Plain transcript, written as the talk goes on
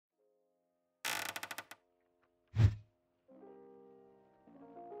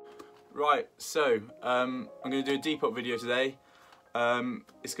Right, so I'm going to do a Depop video today.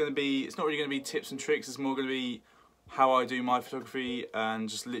 It's not really going to be tips and tricks. It's more going to be how I do my photography and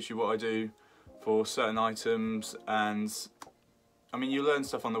just literally what I do for certain items. And I mean, you learn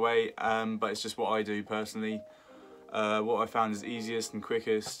stuff on the way, but it's just what I do personally. What I found is easiest and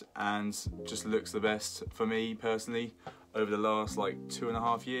quickest, and just looks the best for me personally over the last like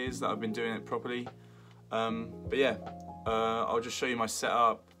 2.5 years that I've been doing it properly. But yeah, I'll just show you my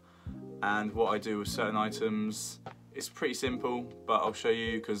setup and what I do with certain items. It's pretty simple, but I'll show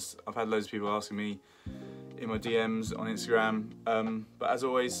you because I've had loads of people asking me in my DMs on Instagram. But as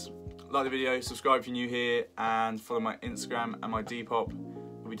always, like the video, subscribe if you're new here, and follow my Instagram and my Depop.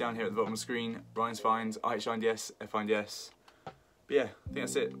 Will be down here at the bottom of the screen. Ryan's Finds, IHINDS, FINDS. But yeah, I think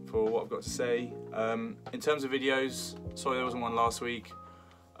that's it for what I've got to say. In terms of videos, sorry there wasn't one last week.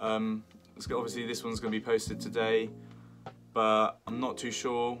 Obviously this one's going to be posted today, but I'm not too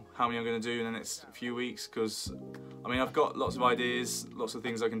sure how many I'm going to do in the next few weeks, because I mean, I've got lots of ideas, lots of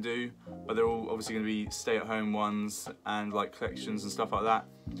things I can do, but they're all obviously going to be stay-at-home ones and like collections and stuff like that.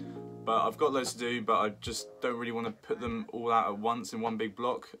 But I've got loads to do, but I just don't really want to put them all out at once in one big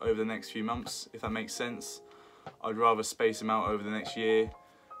block over the next few months, if that makes sense. I'd rather space them out over the next year,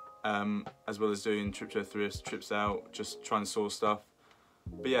 as well as doing trip to thrift, trips out, just trying to source stuff.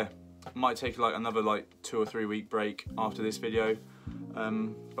 But yeah, might take like another 2 or 3 week break after this video,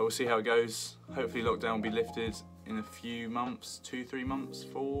 but we'll see how it goes. Hopefully lockdown will be lifted in a few months, 2-3 months,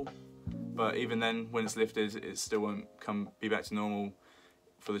 4. But even then, when it's lifted, it still won't be back to normal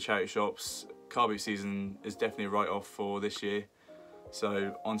for the charity shops. Car boot season is definitely a write-off for this year,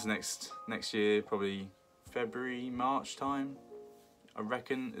 so on to next year, probably February, March time, I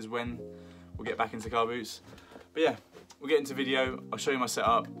reckon, is when we'll get back into car boots. But yeah, we'll get into video. I'll show you my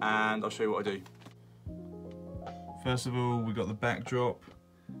setup and I'll show you what I do. First of all, we've got the backdrop.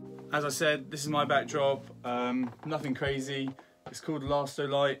 As I said, this is my backdrop. Nothing crazy. It's called Lasto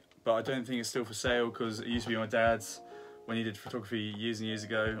Light, but I don't think it's still for sale because it used to be my dad's when he did photography years and years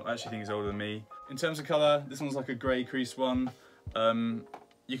ago. I actually think he's older than me. In terms of colour, this one's like a grey crease one.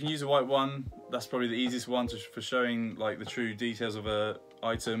 You can use a white one. That's probably the easiest one for showing like the true details of a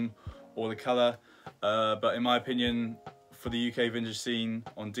item or the colour. But in my opinion, for the UK vintage scene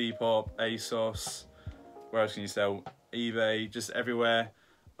on Depop, ASOS, where else can you sell? eBay, just everywhere,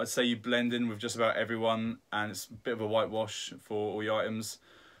 I'd say you blend in with just about everyone, and it's a bit of a whitewash for all your items.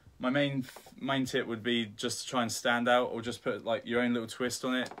 My main tip would be just to try and stand out, or just put like your own little twist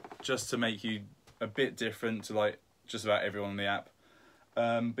on it, just to make you a bit different to like just about everyone on the app.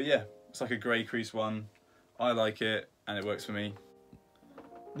 But yeah, it's like a grey crease one. I like it and it works for me.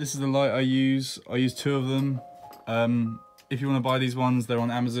 This is the light I use. I use 2 of them. If you want to buy these ones, they're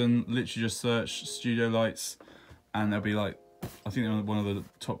on Amazon. Literally just search studio lights and they'll be like, I think they're one of the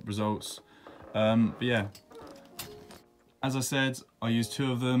top results. But yeah, as I said, I use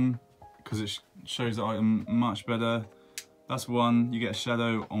 2 of them because it shows the item much better. That's one, you get a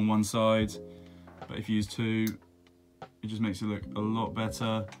shadow on one side, but if you use 2, it just makes it look a lot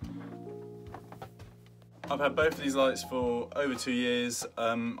better. I've had both of these lights for over 2 years.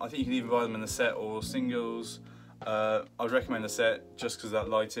 I think you can either buy them in a set or singles. I'd recommend a set just because of that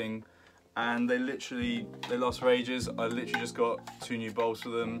lighting, and they last for ages. I literally just got 2 new bulbs for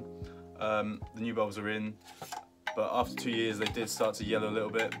them. The new bulbs are in, but after 2 years they did start to yellow a little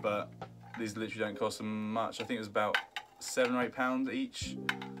bit, but these literally don't cost them much. I think it was about £7 or £8 each,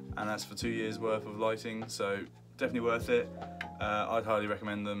 and that's for 2 years worth of lighting, so definitely worth it. I'd highly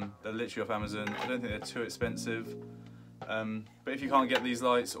recommend them. They're literally off Amazon. I don't think they're too expensive, but if you can't get these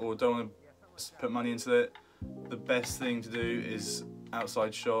lights or don't want to put money into it, the best thing to do is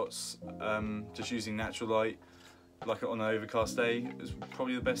outside shots, just using natural light, like on an overcast day is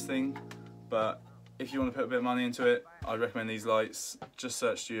probably the best thing. But if you want to put a bit of money into it, I'd recommend these lights. Just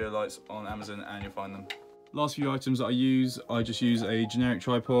search studio lights on Amazon and you'll find them. Last few items that I just use a generic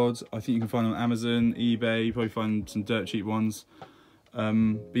tripod. I think you can find them on Amazon, eBay, you probably find some dirt cheap ones.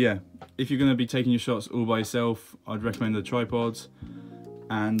 But yeah, if you're going to be taking your shots all by yourself, I'd recommend the tripod.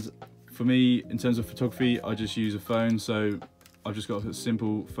 And for me, in terms of photography, I just use a phone, so I've just got a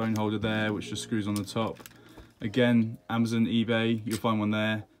simple phone holder there which just screws on the top. Again, Amazon, eBay, you'll find one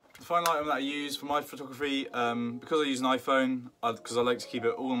there. The final item that I use for my photography, because I use an iPhone, because I like to keep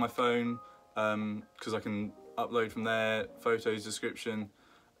it all on my phone, because I can upload from there, photos, description.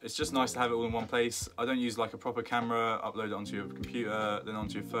 It's just nice to have it all in one place. I don't use like a proper camera, upload it onto your computer, then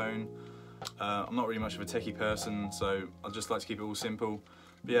onto your phone. I'm not really much of a techie person, so I just like to keep it all simple.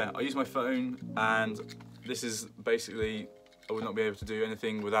 But yeah, I use my phone, and this is basically, I would not be able to do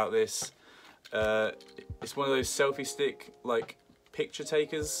anything without this. It's one of those selfie stick like picture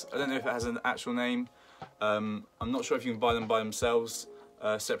takers. I don't know if it has an actual name. I'm not sure if you can buy them by themselves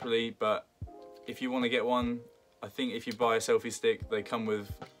separately, but if you want to get one, I think if you buy a selfie stick, they come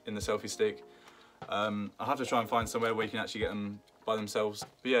with in the selfie stick. I'll have to try and find somewhere where you can actually get them by themselves.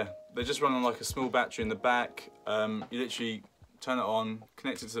 But yeah, they just run on like a small battery in the back. You literally turn it on,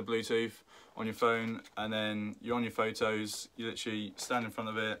 connect it to the Bluetooth on your phone, and then you're on your photos. You literally stand in front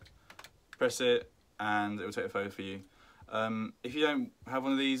of it, press it, and it will take a photo for you. If you don't have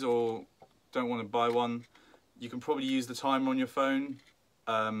one of these or don't want to buy one, you can probably use the timer on your phone.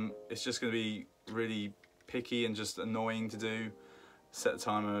 It's just going to be really picky and just annoying to do. Set the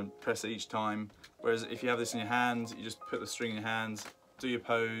timer and press it each time. Whereas if you have this in your hand, you just put the string in your hand, do your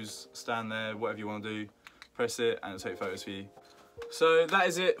pose, stand there, whatever you want to do, press it, and it'll take photos for you. So that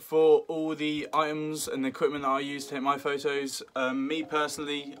is it for all the items and the equipment that I use to take my photos. Me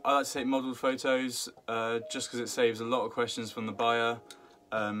personally, I like to take modelled photos just because it saves a lot of questions from the buyer.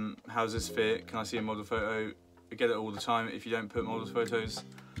 How does this fit? Can I see a model photo? I get it all the time if you don't put model photos.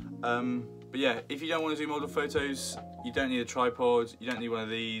 But yeah, if you don't want to do model photos, you don't need a tripod, you don't need one of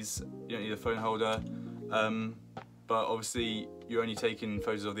these, you don't need a phone holder. But obviously you're only taking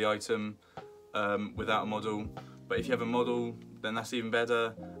photos of the item without a model. But if you have a model, then that's even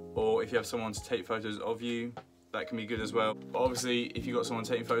better. Or if you have someone to take photos of you, that can be good as well. But obviously if you've got someone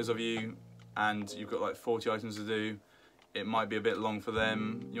taking photos of you and you've got like 40 items to do, it might be a bit long for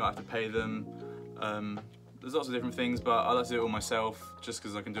them, you might have to pay them. There's lots of different things, but I like to do it all myself just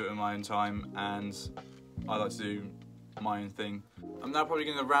because I can do it in my own time and I like to do my own thing. I'm now probably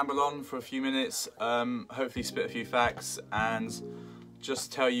going to ramble on for a few minutes, hopefully spit a few facts and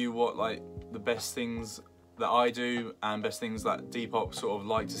just tell you what like the best things that I do and best things that Depop sort of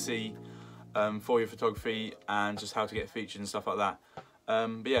like to see for your photography and just how to get featured and stuff like that.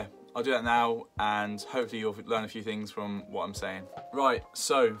 But yeah, I'll do that now and hopefully you'll learn a few things from what I'm saying. Right,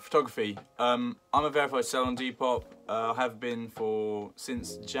 so photography. I'm a verified seller on Depop. I have been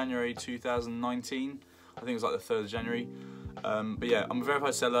since January 2019. I think it was like the 3rd of January. But yeah, I'm a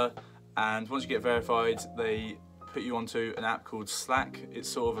verified seller, and once you get verified, they put you onto an app called Slack. It's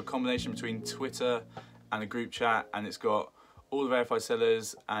sort of a combination between Twitter and a group chat, and it's got all the verified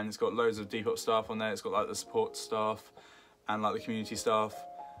sellers and it's got loads of Depop staff on there. It's got like the support staff and like the community staff,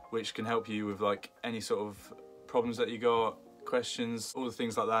 which can help you with like any sort of problems that you got, questions, all the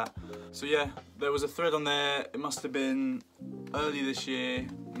things like that. So yeah, there was a thread on there. It must have been early this year,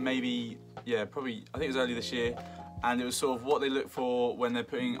 maybe, yeah, probably, I think it was early this year. And it was sort of what they look for when they're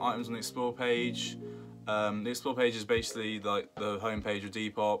putting items on the Explore page. The Explore page is basically like the home page of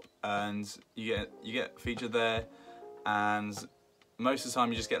Depop, and you get featured there. And most of the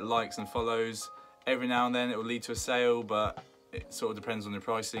time you just get likes and follows. Every now and then it will lead to a sale, but it sort of depends on the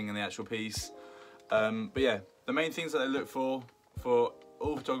pricing and the actual piece. But yeah, the main things that they look for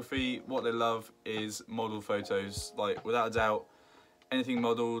all photography, what they love is model photos. Like without a doubt, anything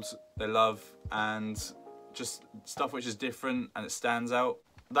modelled they love, and just stuff which is different and it stands out.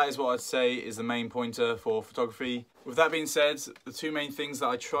 That is what I'd say is the main pointer for photography. With that being said, the two main things that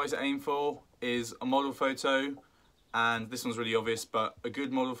I try to aim for is a model photo, and this one's really obvious, but a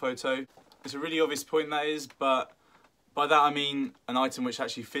good model photo. It's a really obvious point, that is, but by that I mean an item which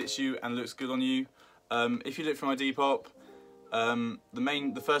actually fits you and looks good on you. If you look for my Depop,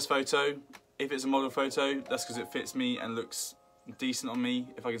 the first photo, if it's a model photo, that's because it fits me and looks decent on me,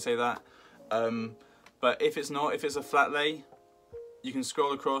 if I can say that. But if it's not, if it's a flat lay, you can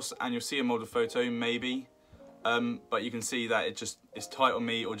scroll across and you'll see a model photo, maybe. But you can see that it's tight on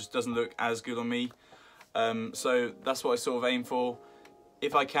me or just doesn't look as good on me. So that's what I sort of aim for.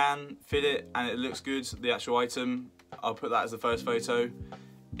 If I can fit it and it looks good, the actual item, I'll put that as the first photo.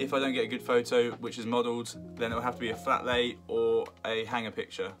 If I don't get a good photo which is modelled, then it'll have to be a flat lay or a hanger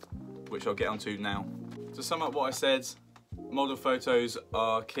picture, which I'll get onto now. To sum up what I said, model photos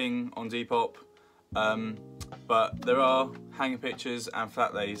are king on Depop, but there are hanger pictures and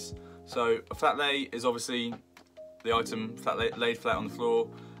flat lays. So a flat lay is obviously the item laid flat on the floor,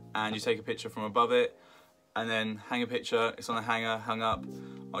 and you take a picture from above it. And then hanger picture, it's on a hanger, hung up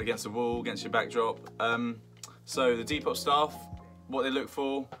against the wall, against your backdrop. So the Depop staff, what they look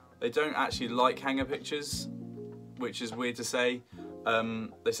for, they don't actually like hanger pictures, which is weird to say.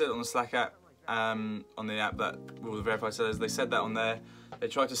 They said it on the Slack app, on the app that with all the verified sellers, they said that on there. They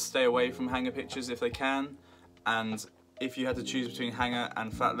try to stay away from hanger pictures if they can, and if you had to choose between hanger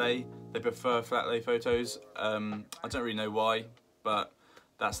and flat lay, they prefer flat lay photos. I don't really know why, but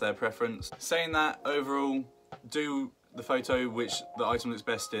that's their preference. Saying that, overall, do the photo which the item looks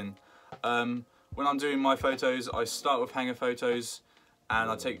best in. When I'm doing my photos, I start with hanger photos and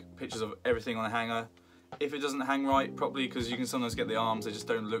I take pictures of everything on a hanger. If it doesn't hang right properly, because you can sometimes get the arms, they just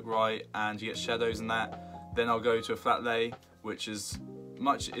don't look right and you get shadows and that, then I'll go to a flat lay, which is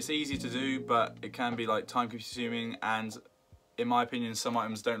it's easy to do, but it can be like time consuming, and in my opinion some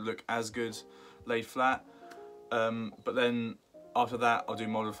items don't look as good laid flat. But then after that I'll do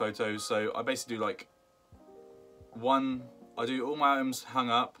model photos. So I basically do like I do all my items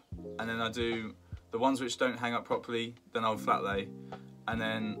hung up, and then I do the ones which don't hang up properly, then I'll flat lay, and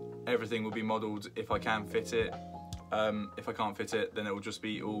then everything will be modelled if I can fit it. If I can't fit it, then it will just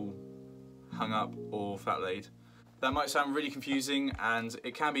be all hung up or flat laid. That might sound really confusing and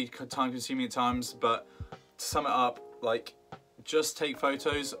it can be time consuming at times, but to sum it up, like, just take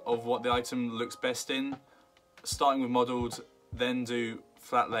photos of what the item looks best in, starting with modelled, then do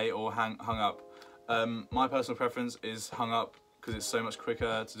flat lay or hung up. My personal preference is hung up because it's so much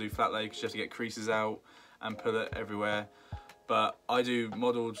quicker to do flat lay, because you have to get creases out and put it everywhere. But I do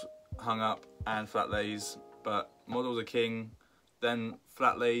modelled, hung up and flat lays, but models are king. Then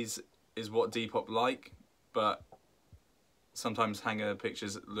flat lays is what Depop like, but sometimes hanger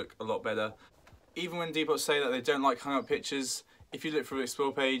pictures look a lot better. Even when Depop say that they don't like hung up pictures, if you look through the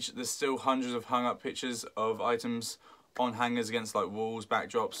explore page, there's still hundreds of hung up pictures of items on hangers against like walls,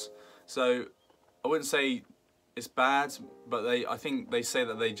 backdrops. So I wouldn't say it's bad, but I think they say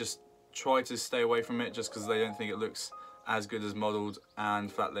that they just try to stay away from it just because they don't think it looks as good as modelled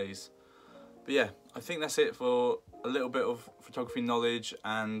and flat lays. But yeah, I think that's it for a little bit of photography knowledge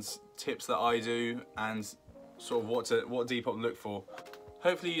and tips that I do, and sort of what Depop look for.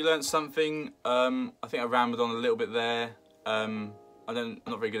 Hopefully you learned something. I think I rambled on a little bit there. I'm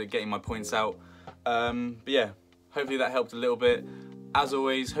not very good at getting my points out. But yeah, hopefully that helped a little bit. As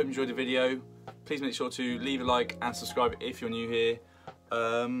always, hope you enjoyed the video. Please make sure to leave a like and subscribe if you're new here.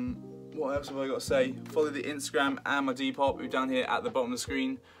 What else have I got to say? Follow the Instagram and my Depop, who are down here at the bottom of the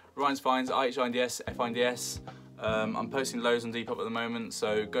screen. Ryan's Finds, IHINDS, FINDS. I'm posting loads on Depop at the moment,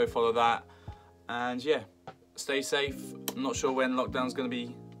 so go follow that. And yeah, stay safe. I'm not sure when lockdown's going to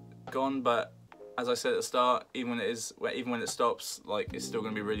be gone, but as I said at the start, even when it stops, like, it's still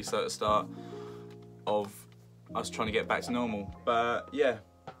going to be really slow at the start of us trying to get back to normal. But yeah,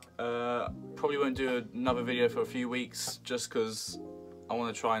 probably won't do another video for a few weeks, just because I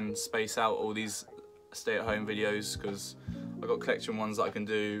want to try and space out all these stay-at-home videos, because I've got collection ones that I can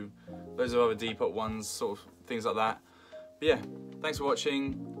do, loads of other Depop ones, sort of things like that. But yeah, thanks for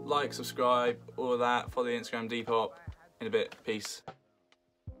watching. Like, subscribe, all of that. Follow the Instagram Depop. In a bit. Peace.